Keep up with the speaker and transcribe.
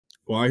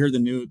Well, I heard the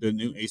new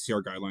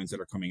ACR guidelines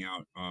that are coming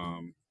out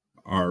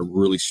are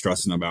really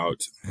stressing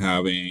about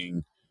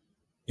having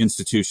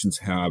institutions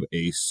have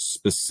a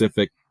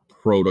specific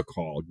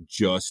protocol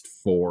just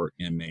for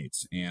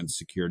inmates and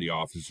security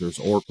officers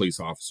or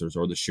police officers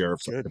or the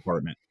sheriff's Good.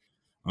 department.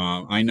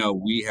 I know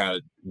we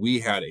had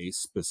a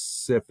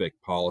specific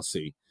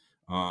policy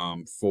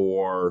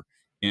for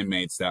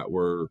inmates that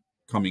were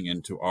coming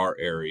into our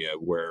area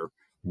where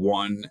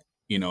one,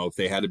 if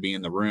they had to be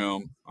in the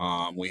room,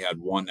 we had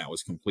one that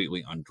was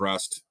completely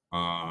undressed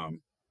and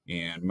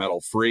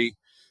metal free.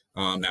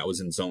 That was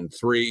in zone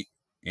 3.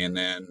 And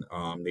then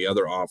the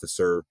other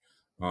officer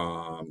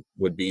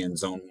would be in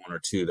zone 1 or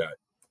 2 that,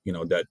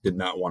 that did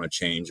not want to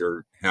change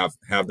or have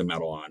the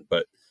metal on.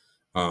 But,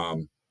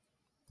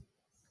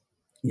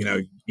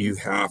 you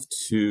have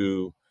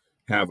to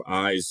have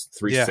eyes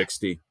Yeah.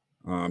 360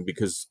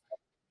 because,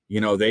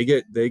 they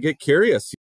get curious.